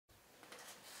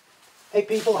Hey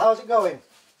people, how's it going?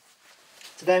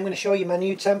 Today I'm going to show you my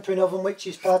new tempering oven, which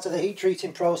is part of the heat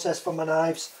treating process for my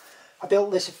knives. I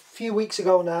built this a few weeks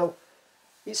ago now.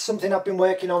 It's something I've been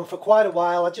working on for quite a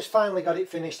while. I just finally got it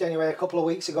finished anyway a couple of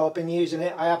weeks ago. I've been using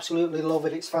it. I absolutely love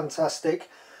it. It's fantastic.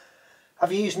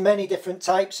 I've used many different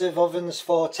types of ovens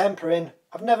for tempering.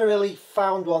 I've never really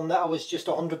found one that I was just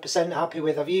 100% happy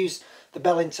with. I've used the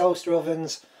Bellin toaster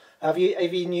ovens. I've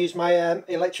even used my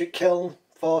electric kiln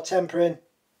for tempering.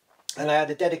 And I had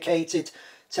a dedicated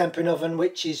tempering oven,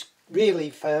 which is really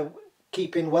for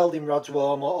keeping welding rods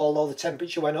warm, although the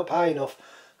temperature went up high enough.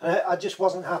 And I just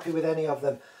wasn't happy with any of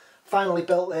them. Finally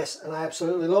built this and I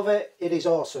absolutely love it. It is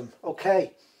awesome.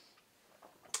 Okay.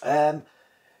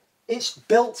 It's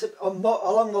built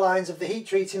along the lines of the heat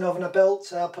treating oven I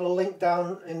built. I'll put a link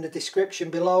down in the description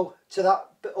below to that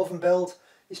oven build.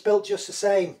 It's built just the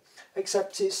same,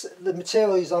 except the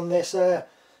materials on this, they're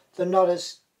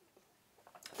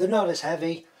not as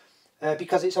heavy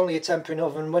because it's only a tempering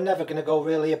oven. We're never going to go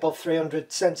really above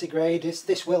 300 centigrade.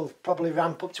 This will probably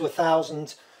ramp up to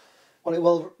 1,000. Well,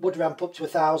 it would ramp up to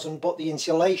 1,000, but the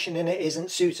insulation in it isn't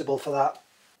suitable for that.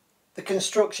 The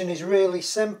construction is really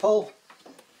simple.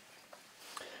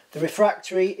 The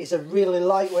refractory is a really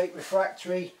lightweight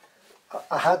refractory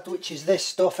I had, which is this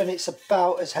stuff, and it's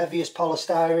about as heavy as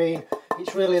polystyrene.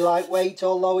 It's really lightweight,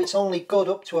 although it's only good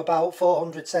up to about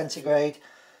 400 centigrade.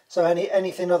 So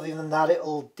anything other than that,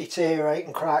 it'll deteriorate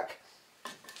and crack.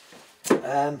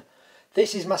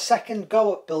 This is my second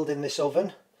go at building this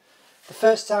oven. The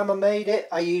first time I made it,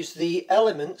 I used the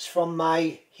elements from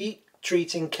my heat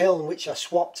treating kiln, which I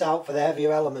swapped out for the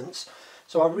heavier elements.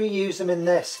 So I reused them in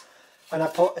this, and I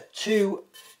put a 2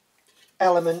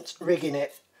 element rig in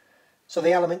it. So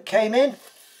the element came in,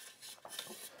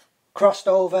 crossed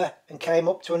over, and came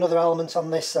up to another element on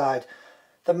this side.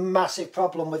 The massive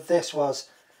problem with this was,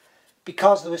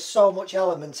 because there was so much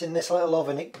element in this little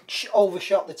oven, it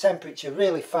overshot the temperature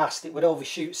really fast. It would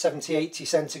overshoot 70-80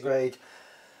 centigrade.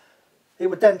 It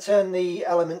would then turn the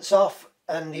elements off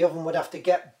and the oven would have to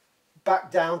get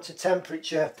back down to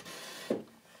temperature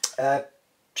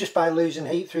just by losing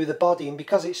heat through the body. And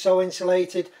because it's so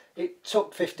insulated, it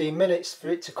took 15 minutes for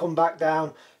it to come back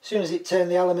down. As soon as it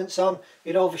turned the elements on,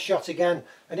 it overshot again,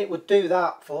 and it would do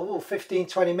that for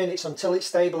 15-20 minutes until it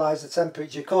stabilised the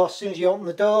temperature. Of course, as soon as you open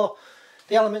the door,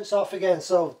 the elements off again,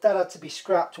 so that had to be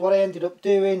scrapped. What I ended up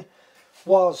doing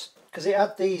was, because it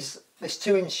had this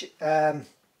 2-inch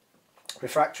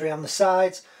refractory on the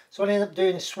sides, so what I ended up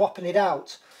doing is swapping it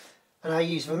out, and I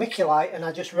used vermiculite, and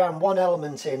I just ran one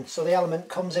element in. So the element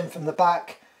comes in from the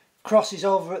back, crosses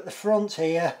over at the front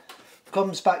here,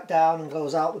 comes back down and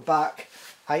goes out the back.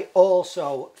 I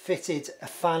also fitted a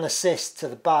fan assist to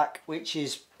the back, which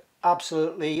is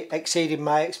absolutely exceeded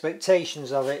my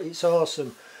expectations of it. It's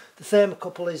awesome. The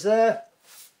thermocouple is there,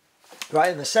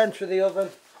 right in the centre of the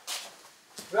oven,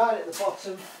 right at the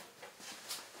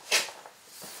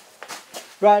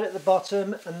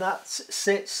bottom, and that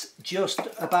sits just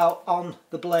about on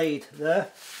the blade there.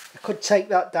 I could take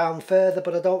that down further,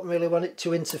 but I don't really want it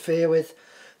to interfere with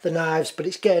the knives, but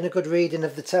it's getting a good reading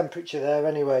of the temperature there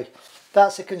anyway.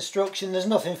 That's the construction. There's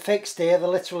nothing fixed here. They're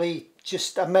literally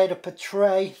just, I made up a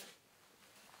tray.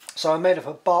 So I made up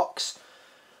a box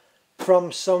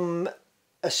from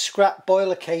a scrap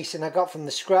boiler casing I got from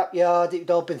the scrap yard. It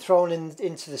had all been thrown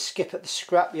into the skip at the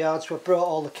scrap yard, so I brought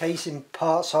all the casing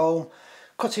parts home,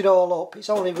 cut it all up. It's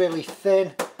only really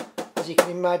thin, as you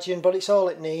can imagine, but it's all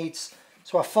it needs.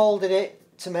 So I folded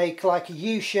it to make like a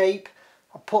U shape.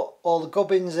 I put all the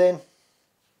gubbins in,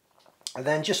 and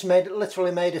then just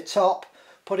literally made a top,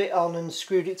 put it on and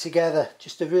screwed it together.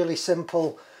 Just a really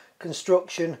simple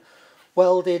construction.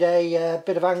 Welded a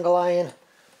bit of angle iron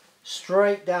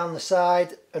straight down the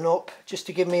side and up, just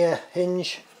to give me a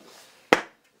hinge.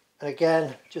 And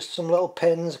again, just some little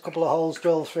pins, a couple of holes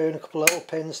drilled through, and a couple of little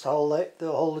pins to hold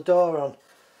the door on.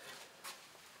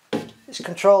 It's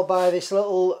controlled by this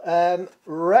little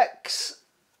Rex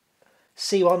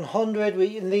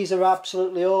C100, and these are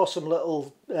absolutely awesome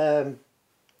little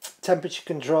temperature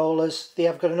controllers. They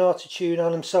have got an auto tune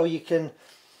on them, so you can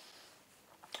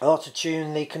auto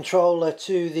tune the controller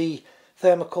to the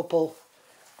thermocouple.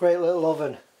 Great little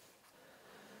oven.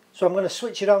 So I'm going to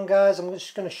switch it on, guys. I'm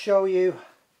just going to show you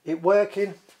it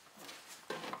working.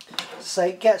 So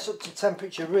it gets up to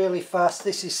temperature really fast.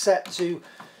 This is set to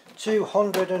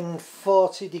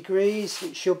 240 degrees.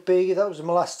 It should be. That was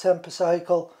my last temper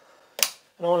cycle.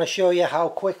 And I want to show you how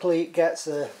quickly it gets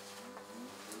there.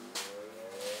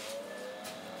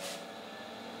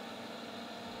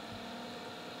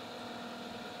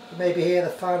 You maybe hear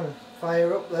the fan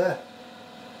fire up there.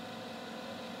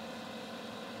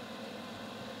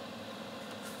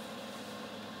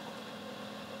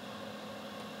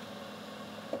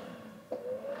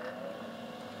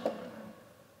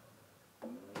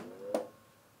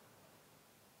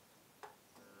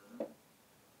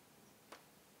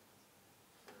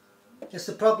 It's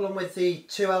the problem with the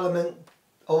 2-element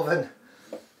oven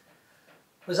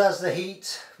was as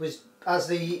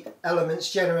the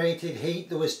elements generated heat,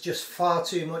 there was just far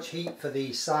too much heat for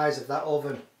the size of that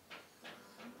oven.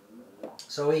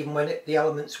 So even when the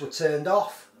elements were turned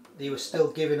off, they were still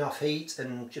giving off heat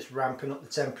and just ramping up the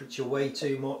temperature way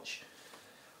too much.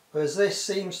 Whereas this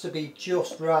seems to be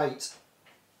just right.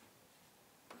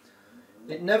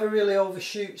 It never really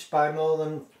overshoots by more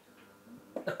than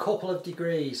a couple of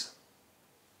degrees,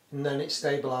 and then it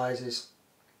stabilises.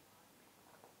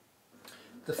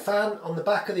 The fan on the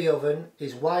back of the oven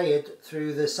is wired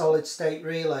through the solid state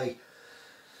relay,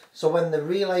 so when the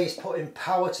relay is putting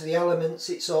power to the elements,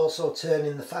 it's also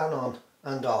turning the fan on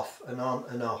and off and on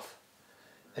and off,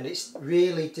 and it's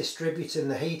really distributing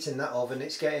the heat in that oven.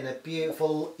 It's getting a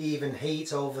beautiful even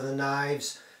heat over the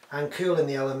knives and cooling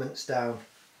the elements down.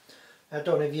 I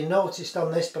don't know if you noticed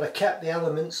on this, but I kept the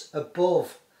elements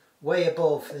above, way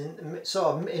above,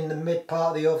 sort of in the mid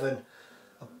part of the oven,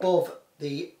 above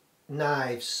the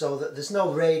knives, so that there's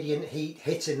no radiant heat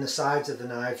hitting the sides of the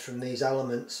knives from these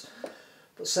elements.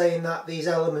 But saying that, these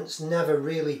elements never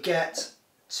really get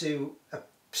to a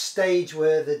stage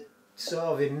where they sort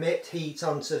of emit heat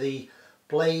onto the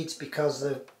blades, because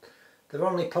they're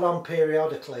only put on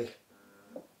periodically,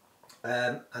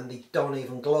 and they don't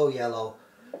even glow yellow.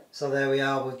 So there we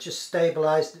are, we've just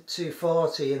stabilised at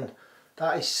 240 and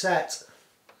that is set.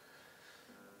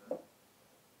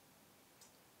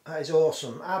 That is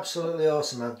awesome, absolutely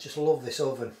awesome. I just love this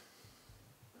oven.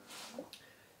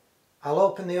 I'll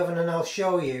open the oven and I'll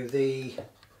show you the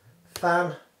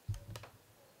fan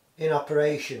in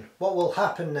operation. What will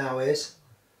happen now is,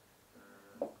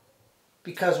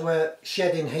 because we're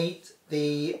shedding heat,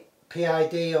 the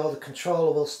PID or the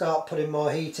controller will start putting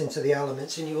more heat into the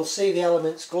elements, and you will see the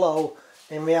elements glow.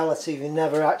 In reality, they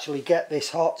never actually get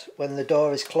this hot when the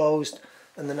door is closed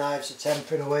and the knives are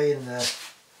tempering away in there.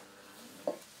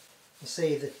 You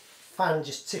see the fan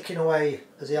just ticking away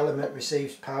as the element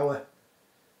receives power.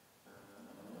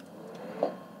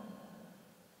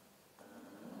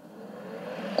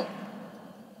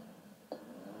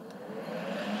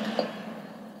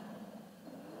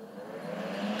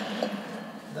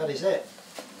 That is it.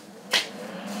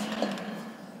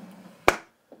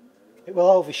 It will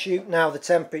overshoot now the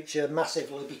temperature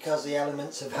massively because the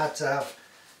elements have had to have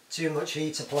too much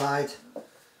heat applied.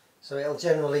 So it'll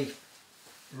generally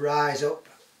rise up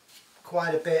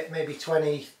quite a bit, maybe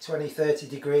 20-30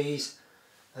 degrees,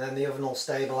 and then the oven will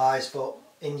stabilise. But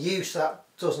in use that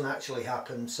doesn't actually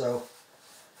happen, so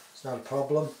it's not a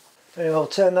problem. Anyway, I'll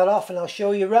turn that off and I'll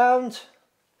show you round.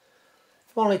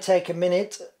 It'll only take a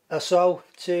minute or so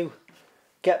to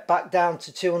get back down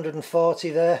to 240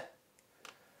 there.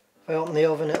 If I open the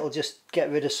oven, it'll just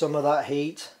get rid of some of that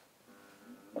heat.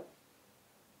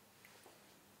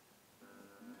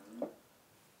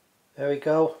 There we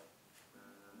go.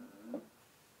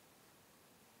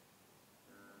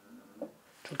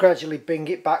 It'll gradually bring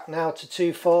it back now to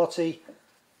 240.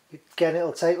 Again,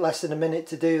 it'll take less than a minute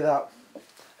to do that.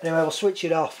 Anyway, we'll switch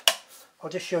it off. I'll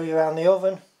just show you around the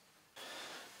oven.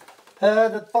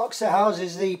 The box that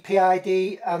houses the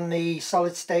PID and the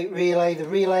solid state relay. The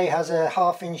relay has a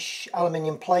 1/2-inch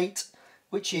aluminium plate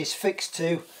which is fixed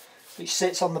to, which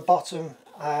sits on the bottom,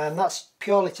 and that's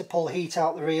purely to pull heat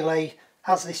out the relay.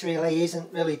 As this relay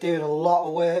isn't really doing a lot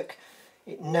of work,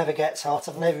 it never gets hot.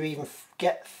 I've never even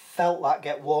felt that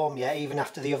get warm yet, even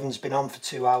after the oven's been on for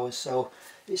 2 hours, so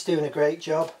it's doing a great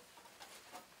job.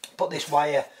 Put this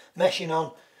wire meshing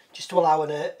on just to allow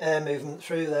an air movement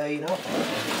through there, you know.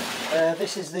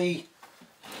 This is the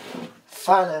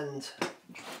fan end,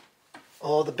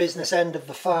 or the business end of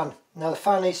the fan. Now the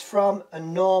fan is from a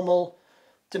normal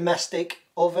domestic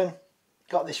oven.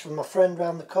 Got this from my friend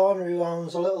round the corner who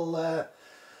owns a little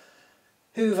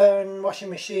Hoover and washing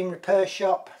machine repair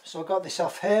shop, so I got this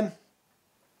off him.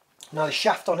 Now the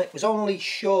shaft on it was only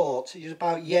short, it was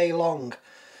about yay long,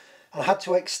 and I had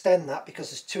to extend that because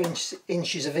there's 2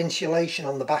 inches of insulation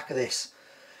on the back of this.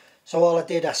 So all I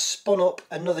did, I spun up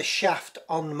another shaft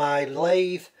on my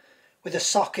lathe with a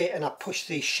socket, and I pushed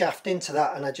the shaft into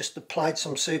that, and I just applied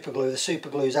some super glue. The super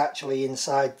glue is actually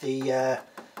inside the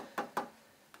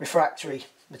refractory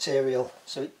material,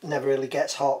 so it never really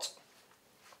gets hot.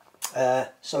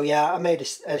 So yeah, I made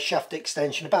a shaft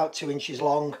extension about 2 inches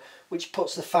long, which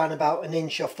puts the fan about 1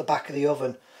 inch off the back of the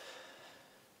oven.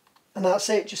 And that's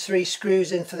it, just 3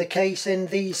 screws in for the casing.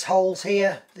 These holes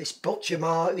here, these butcher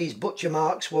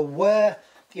marks were where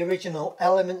the original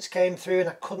elements came through, and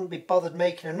I couldn't be bothered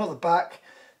making another back,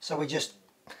 so we just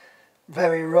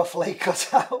very roughly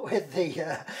cut out with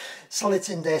the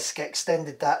slitting disc,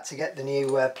 extended that to get the new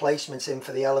placements in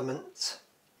for the elements.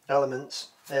 elements.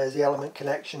 There's the element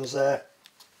connections there.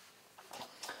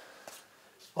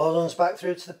 All runs back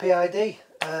through to the PID,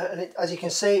 and as you can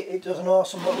see, it does an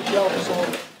awesome little job.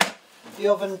 So the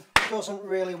oven doesn't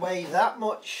really weigh that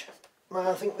much.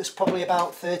 I think there's probably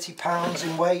about 30 pounds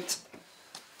in weight,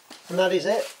 and that is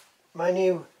it. My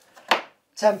new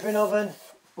tempering oven,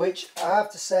 which I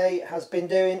have to say has been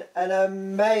doing an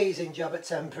amazing job at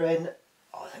tempering.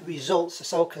 Oh, the results are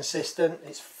so consistent,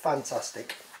 it's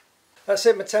fantastic. That's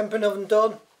it, my tempering oven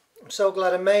done. I'm so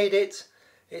glad I made it.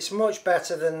 It's much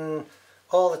better than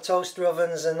all the toaster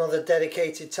ovens and other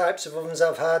dedicated types of ovens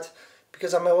I've had,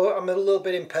 because I'm a little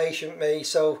bit impatient, me,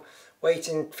 so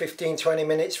waiting 15-20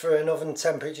 minutes for an oven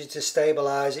temperature to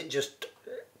stabilise,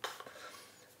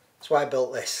 that's why I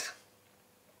built this.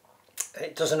 And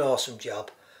it does an awesome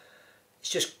job. It's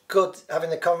just good having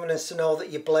the confidence to know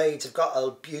that your blades have got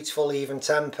a beautiful even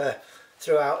temper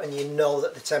throughout, and you know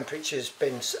that the temperature's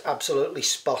been absolutely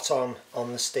spot on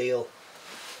the steel.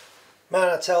 Man,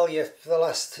 I tell you,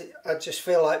 I just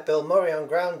feel like Bill Murray on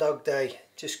Groundhog Day,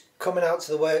 just coming out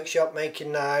to the workshop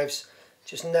making knives,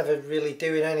 just never really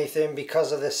doing anything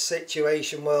because of the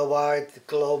situation worldwide, the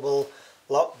global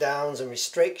lockdowns and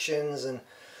restrictions. And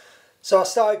so I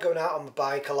started going out on my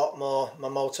bike a lot more, my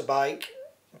motorbike.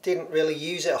 Didn't really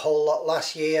use it a whole lot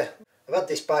last year. I've had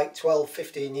this bike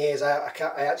 12-15 years. I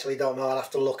actually don't know, I'll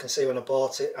have to look and see when I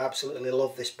bought it. I absolutely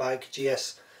love this bike,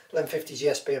 1150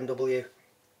 GS BMW.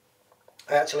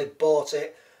 I actually bought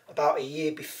it about a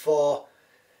year before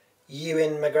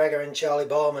Ewan McGregor and Charlie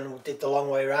Bowman did the long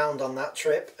way round on that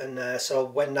trip, and so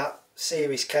when that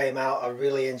series came out I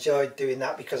really enjoyed doing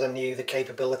that because I knew the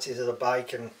capabilities of the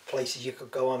bike and places you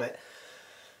could go on it.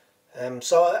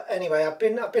 So anyway, I've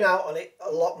been out on it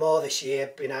a lot more this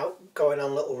year, been out going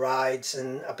on little rides,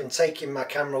 and I've been taking my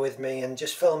camera with me and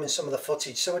just filming some of the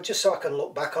footage, so I can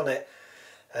look back on it,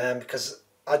 because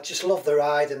I just love the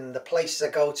ride and the places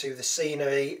I go to, the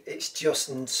scenery. It's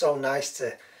just so nice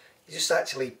to just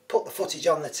actually put the footage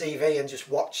on the TV and just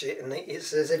watch it, and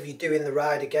it's as if you're doing the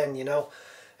ride again, you know,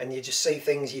 and you just see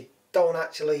things you don't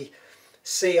actually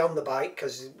see on the bike,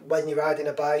 because when you're riding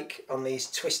a bike on these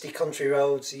twisty country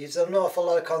roads, there's an awful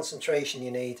lot of concentration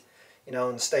you need, you know,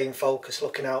 and staying focused,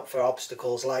 looking out for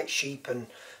obstacles like sheep and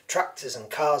tractors and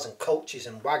cars and coaches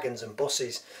and wagons and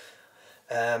buses,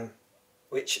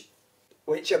 which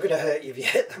are going to hurt you if you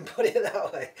hit them, put it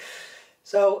that way.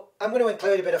 So I'm going to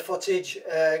include a bit of footage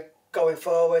going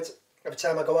forward. Every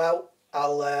time I go out,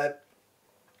 I'll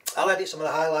edit some of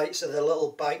the highlights of the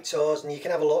little bike tours, and you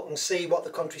can have a look and see what the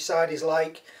countryside is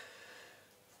like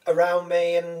around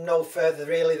me, and no further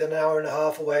really than an hour and a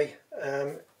half away.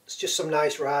 It's just some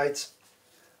nice rides.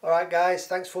 Alright guys,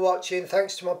 thanks for watching,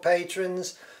 thanks to my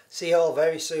patrons. See you all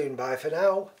very soon, bye for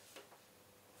now.